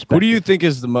all just perspective. Who do you think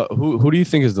is who do you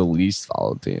think is the least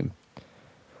followed team?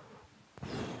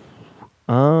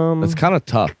 That's kind of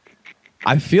tough.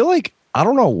 I feel like I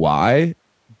don't know why,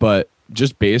 but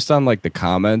just based on like the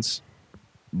comments,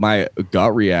 my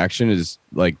gut reaction is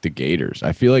like the Gators.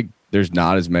 I feel like there's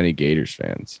not as many Gators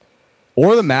fans.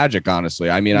 Or the Magic, honestly.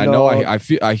 I mean, I know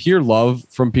I hear love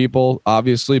from people,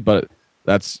 obviously, but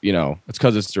that's, it's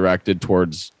because it's directed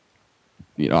towards,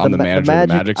 I'm the manager of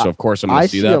the Magic, so of course I'm going to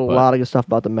see that. I see a lot of good stuff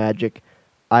about the Magic.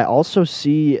 I still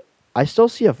see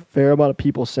a fair amount of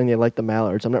people saying they like the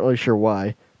Mallards. I'm not really sure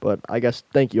why, but I guess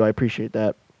thank you. I appreciate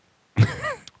that.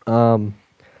 What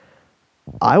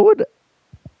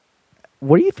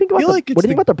do you think about what do you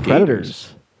think about the Predators?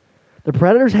 Gators. The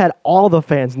Predators had all the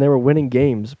fans and they were winning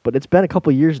games, but it's been a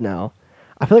couple years now.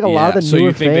 I feel like a lot of the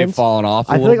newer fans. So you think they've fallen off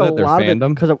a little bit, their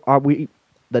fandom? Because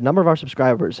the number of our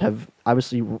subscribers have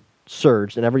obviously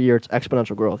surged, and every year it's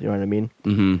exponential growth. You know what I mean?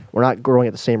 Mm-hmm. We're not growing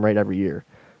at the same rate every year.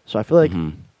 So I feel like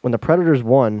when the Predators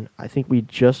won, I think we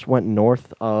just went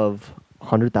north of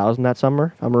 100,000 that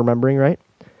summer, if I'm remembering right.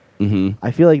 Mm-hmm. I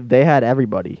feel like they had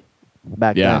everybody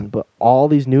back then, but all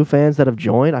these new fans that have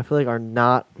joined, I feel like are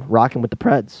not rocking with the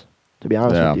Preds, to be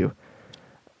honest with you.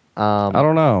 I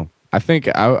don't know. I think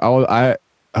I'd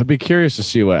be curious to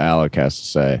see what Alec has to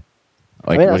say.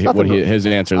 Like his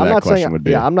answer to that question would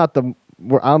be. Yeah,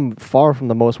 I'm far from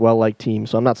the most well-liked team,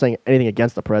 so I'm not saying anything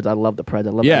against the Preds. I love the Preds.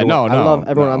 I love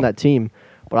everyone on that team.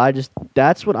 But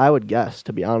that's what I would guess,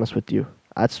 to be honest with you.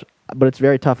 But it's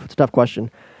very tough. It's a tough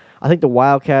question. I think the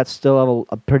Wildcats still have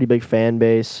a pretty big fan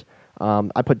base.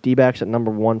 I put D-backs at number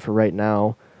 1 for right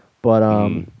now, but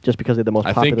just because they're the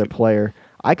most popular player.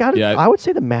 I would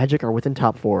say the Magic are within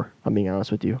top 4, I'm being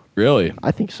honest with you. Really?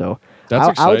 I think so. That's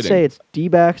exciting. I would say it's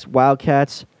D-backs,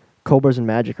 Wildcats, Cobras, and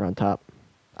Magic are on top.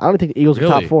 I don't think the Eagles are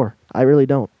top 4. I really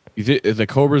don't. The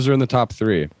Cobras are in the top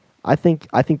 3. I think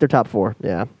they're top 4.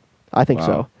 Yeah, I think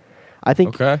so. I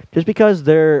think just because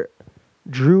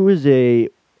Drew is a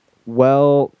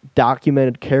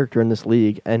well-documented character in this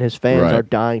league, and his fans are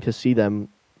dying to see them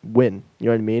win. You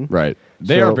know what I mean? Right.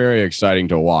 They are very exciting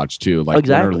to watch too. Like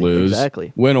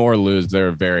win or lose, they're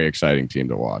a very exciting team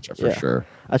to watch for sure.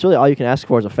 That's really all you can ask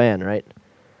for as a fan, right?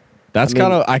 That's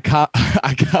I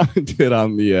commented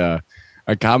on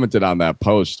I commented on that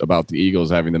post about the Eagles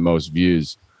having the most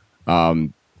views.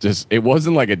 It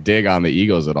wasn't like a dig on the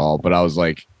Eagles at all, but I was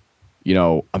like,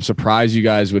 I'm surprised you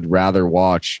guys would rather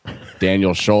watch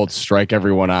Daniel Schultz strike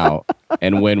everyone out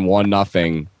and win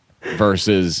 1-0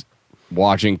 versus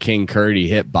watching King Curdy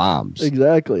hit bombs.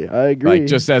 Exactly. I agree. Like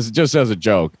just as a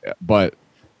joke. But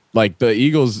like the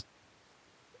Eagles,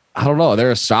 I don't know.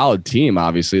 They're a solid team.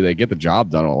 Obviously, they get the job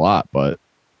done a lot, but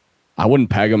I wouldn't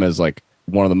peg them as like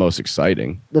one of the most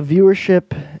exciting. The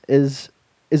viewership is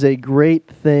a great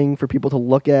thing for people to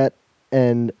look at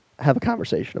and have a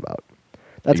conversation about.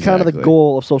 That's kind of the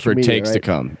goal of social media. For takes to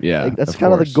come. Yeah. That's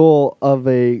kind of the goal of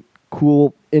a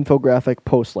cool infographic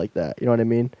post like that. You know what I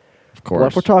mean? Of course. Well,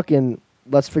 if we're talking,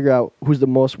 let's figure out who's the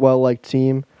most well-liked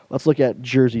team. Let's look at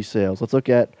jersey sales. Let's look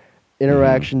at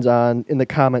interactions in the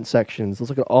comment sections. Let's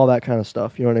look at all that kind of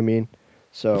stuff. You know what I mean?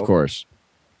 So, of course.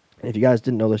 If you guys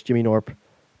didn't know this, Jimmy Norp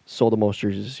sold the most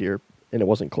jerseys this year, and it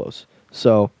wasn't close.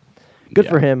 So, good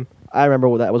for him. I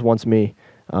remember that was once me.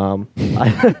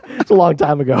 It's a long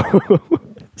time ago.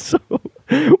 So,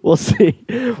 we'll see.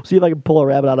 We'll see if I can pull a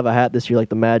rabbit out of a hat this year like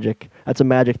the Magic. That's a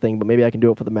Magic thing, but maybe I can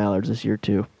do it for the Mallards this year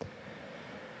too.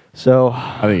 So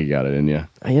I think you got it in you.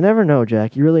 You never know,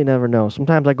 Jack. You really never know.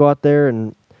 Sometimes I go out there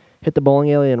and hit the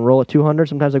bowling alley and roll a 200.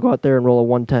 Sometimes I go out there and roll a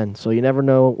 110. So you never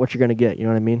know what you're going to get. You know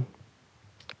what I mean?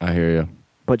 I hear you.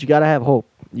 But you got to have hope.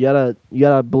 You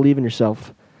gotta believe in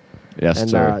yourself. Yes, and,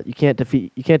 sir. You can't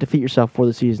defeat yourself before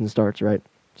the season starts, right?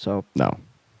 So no.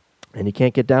 And you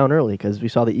can't get down early because we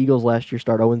saw the Eagles last year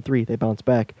start 0-3. They bounced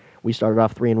back. We started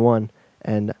off 3-1,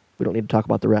 and we don't need to talk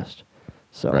about the rest.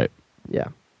 So right. Yeah.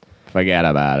 Forget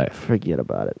about it.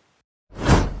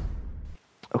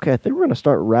 Okay, I think we're going to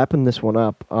start wrapping this one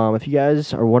up. If you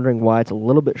guys are wondering why it's a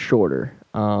little bit shorter,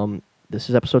 this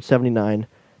is episode 79.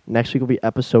 Next week will be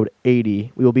episode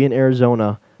 80. We will be in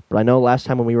Arizona, but I know last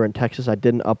time when we were in Texas, I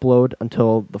didn't upload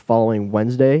until the following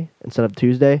Wednesday instead of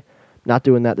Tuesday. Not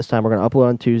doing that this time. We're going to upload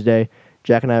on Tuesday.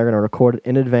 Jack and I are going to record it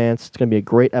in advance. It's going to be a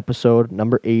great episode,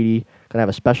 number 80. Going to have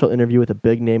a special interview with a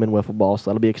big name in wiffle ball,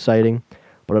 so that'll be exciting.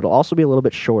 But it'll also be a little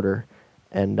bit shorter,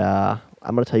 and I'm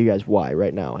going to tell you guys why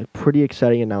right now. A pretty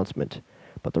exciting announcement.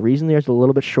 But the reason there's a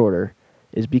little bit shorter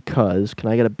is because, can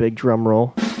I get a big drum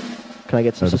roll? Can I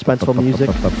get some suspenseful music?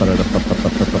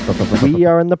 We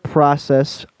are in the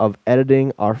process of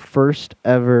editing our first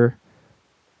ever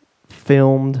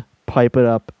filmed Pipe It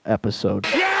Up episode.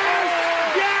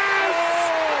 Yes!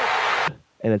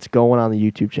 And it's going on the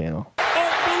YouTube channel.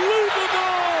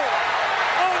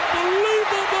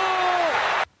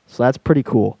 So that's pretty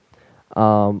cool.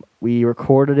 We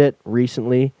recorded it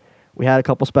recently. We had a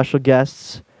couple special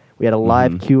guests. We had a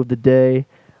live Q of the day.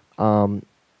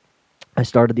 I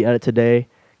started the edit today.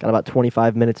 Got about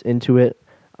 25 minutes into it.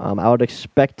 I would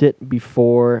expect it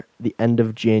before the end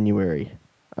of January.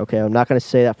 Okay, I'm not going to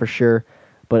say that for sure,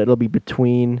 but it'll be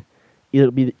between either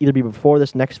be before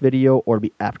this next video or it'll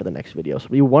be after the next video. So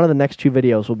one of the next 2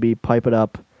 videos will be Pipe It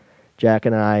Up, Jack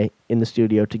and I in the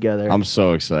studio together. I'm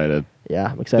so excited.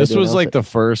 Yeah, I'm excited. This was like the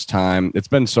first time. It's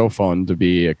been so fun to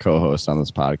be a co-host on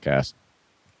this podcast,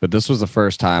 but this was the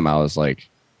first time I was like,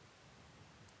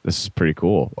 this is pretty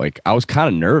cool. Like, I was kind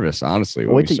of nervous, honestly,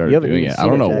 when we started doing it. I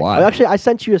don't know why. Actually, I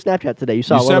sent you a Snapchat today. You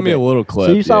sent me a little clip.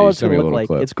 So you saw what it's going to look like.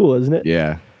 Clip. It's cool, isn't it?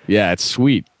 Yeah. Yeah, it's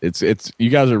sweet. It's you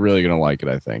guys are really going to like it,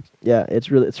 I think. Yeah, it's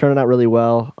turning out really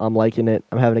well. I'm liking it.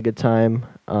 I'm having a good time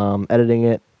editing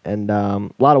it, and a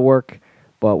lot of work,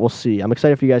 but we'll see. I'm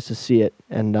excited for you guys to see it.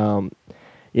 And,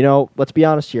 let's be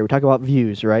honest here. We talk about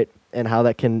views, right? And how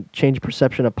that can change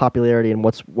perception of popularity and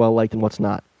what's well-liked and what's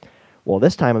not. Well,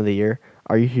 this time of the year,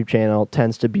 our YouTube channel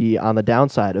tends to be on the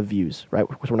downside of views, right?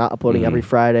 Because we're not uploading every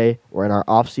Friday. We're in our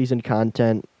off-season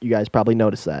content. You guys probably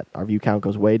noticed that. Our view count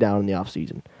goes way down in the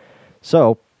off-season.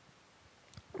 So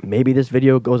maybe this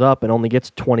video goes up and only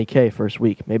gets 20K first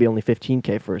week. Maybe only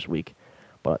 15K first week.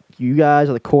 But you guys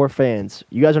are the core fans.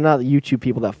 You guys are not the YouTube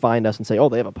people that find us and say, oh,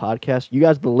 they have a podcast. You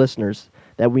guys are the listeners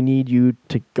that we need you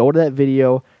to go to that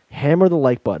video, hammer the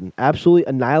like button, absolutely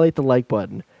annihilate the like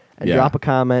button, and drop a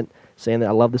comment saying that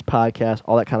I love this podcast,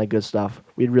 all that kind of good stuff.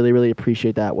 We'd really, really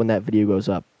appreciate that when that video goes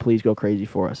up. Please go crazy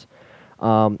for us.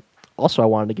 Also, I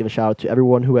wanted to give a shout out to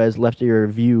everyone who has left a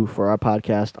review for our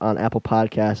podcast on Apple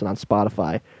Podcasts and on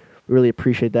Spotify. We really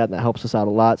appreciate that, and that helps us out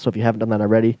a lot. So if you haven't done that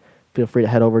already, feel free to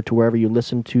head over to wherever you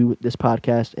listen to this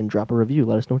podcast and drop a review.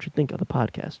 Let us know what you think of the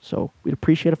podcast. So we'd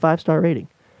appreciate a 5-star rating.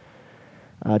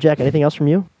 Jack, anything else from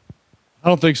you? I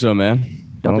don't think so, man.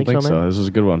 I don't think so. This is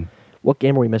a good one. What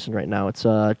game are we missing right now? It's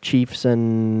Chiefs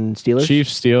and Steelers?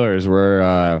 Chiefs-Steelers.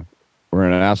 We're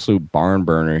in an absolute barn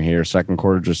burner here. Second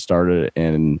quarter just started,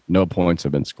 and no points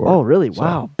have been scored. Oh, really? So,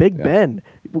 wow. Big Ben.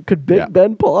 Could Big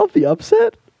Ben pull off the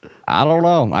upset? I don't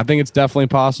know. I think it's definitely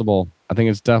possible.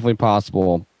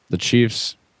 The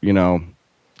Chiefs, kind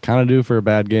of due for a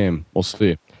bad game. We'll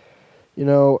see.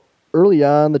 Early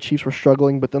on, the Chiefs were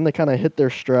struggling, but then they kind of hit their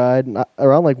stride. And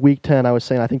around week 10, I was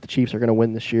saying I think the Chiefs are going to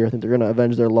win this year. I think they're going to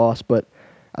avenge their loss, but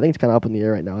I think it's kind of up in the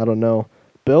air right now. I don't know.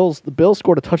 The Bills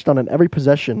scored a touchdown in every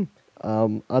possession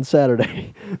on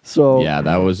Saturday. So yeah,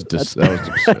 that was absurd.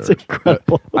 That's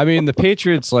incredible. I mean, the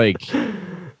Patriots,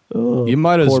 you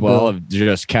might as well have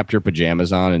just kept your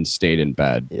pajamas on and stayed in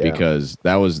bed because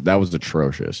that was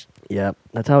atrocious. Yeah,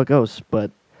 that's how it goes.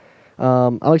 But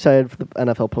I'm excited for the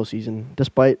NFL postseason.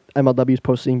 Despite MLW's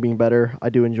postseason being better, I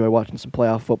do enjoy watching some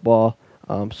playoff football.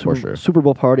 For sure. Super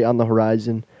Bowl party on the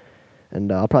horizon.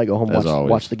 And I'll probably go home and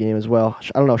watch the game as well.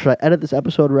 I don't know. Should I edit this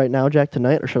episode right now, Jack,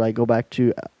 tonight? Or should I go back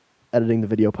to editing the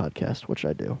video podcast? What should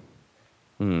I do?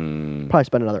 Probably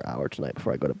spend another hour tonight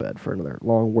before I go to bed for another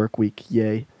long work week.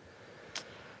 Yay.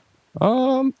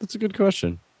 That's a good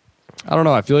question. I don't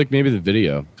know. I feel like maybe the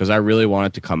video, because I really want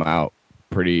it to come out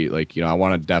pretty, I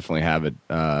want to definitely have it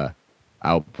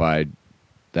out by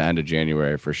the end of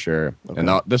January for sure. Okay.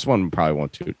 And this one probably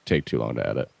won't take too long to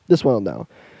edit. This one, no.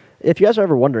 If you guys are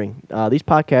ever wondering, these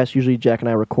podcasts, usually Jack and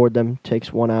I record them,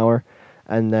 takes 1 hour,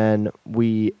 and then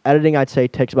editing, I'd say,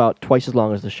 takes about twice as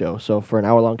long as the show. So for an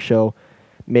hour-long show,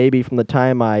 maybe from the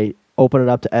time I open it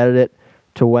up to edit it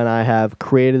to when I have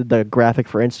created the graphic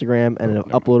for Instagram and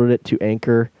uploaded it to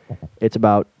Anchor, it's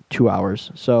about 2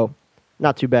 hours. So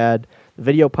not too bad. The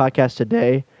video podcast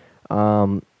today,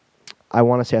 I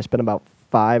want to say I spent about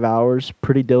 5 hours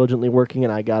pretty diligently working,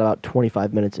 and I got about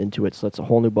 25 minutes into it, so that's a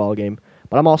whole new ball game.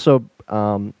 But I'm also,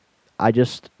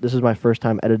 this is my first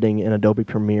time editing in Adobe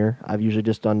Premiere. I've usually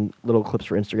just done little clips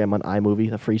for Instagram on iMovie,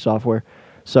 the free software.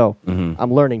 So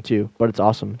I'm learning too, but it's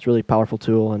awesome. It's a really powerful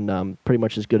tool and pretty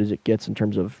much as good as it gets in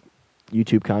terms of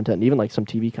YouTube content, and even some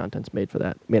TV content's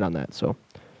made on that. So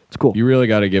it's cool. You really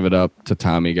got to give it up to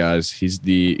Tommy, guys. He's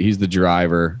the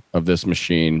driver of this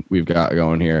machine we've got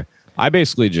going here. I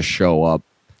basically just show up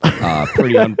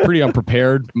pretty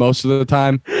unprepared most of the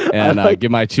time and give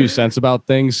my 2 cents about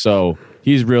things. So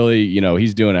he's really,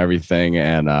 he's doing everything,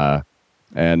 and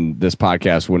this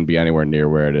podcast wouldn't be anywhere near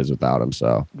where it is without him.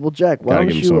 So, well, Jack, why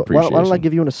don't I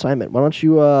give you an assignment? Why don't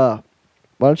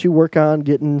you work on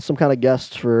getting some kind of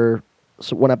guests for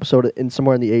one episode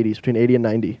somewhere in the 80s, between 80 and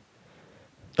 90?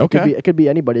 Okay. It could be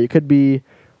anybody. It could be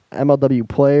MLW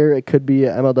player. It could be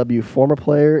an MLW former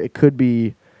player. It could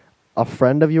be a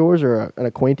friend of yours or an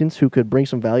acquaintance who could bring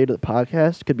some value to the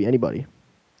podcast. It could be anybody.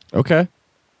 Okay.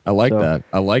 I like that.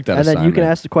 I like that. And then you can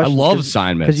ask the question. I love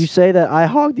assignments because you say that I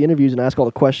hog the interviews and ask all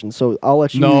the questions. So I'll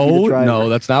let you. be the driver. No,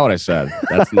 that's not what I said.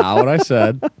 That's not what I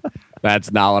said.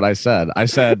 That's not what I said. I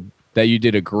said that you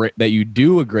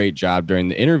do a great job during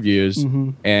the interviews,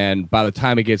 and by the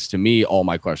time it gets to me, all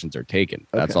my questions are taken.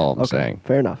 That's all I'm saying.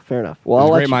 Fair enough. Well,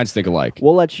 great minds think alike.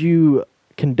 We'll let you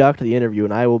conduct the interview,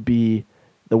 and I will be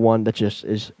the one that just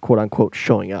is quote unquote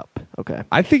showing up. Okay.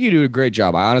 I think you do a great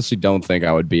job. I honestly don't think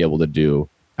I would be able to do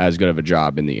as good of a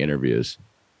job in the interviews.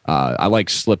 I like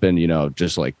slipping,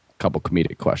 just like couple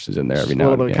comedic questions in there every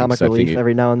now and again. A little bit of comic relief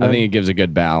every now and then. I think it gives a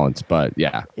good balance, but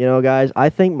yeah. Guys, I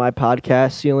think my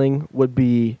podcast ceiling would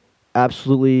be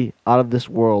absolutely out of this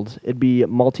world. It'd be a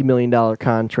multi-million-dollar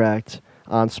contract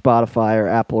on Spotify or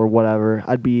Apple or whatever.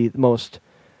 I'd be the most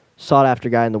sought-after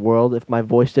guy in the world if my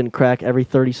voice didn't crack every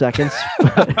 30 seconds.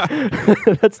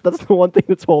 That's the one thing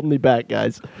that's holding me back,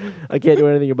 guys. I can't do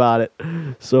anything about it.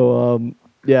 So,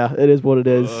 yeah, it is what it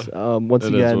is. Once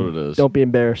again, don't be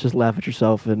embarrassed. Just laugh at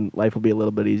yourself, and life will be a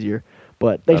little bit easier.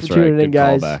 But thanks for tuning in,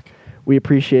 guys. Callback. We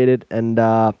appreciate it, and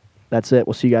that's it.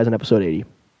 We'll see you guys in episode 80.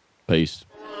 Peace.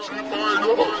 Pipe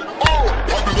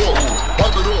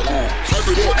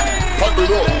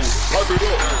it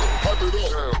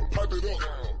up.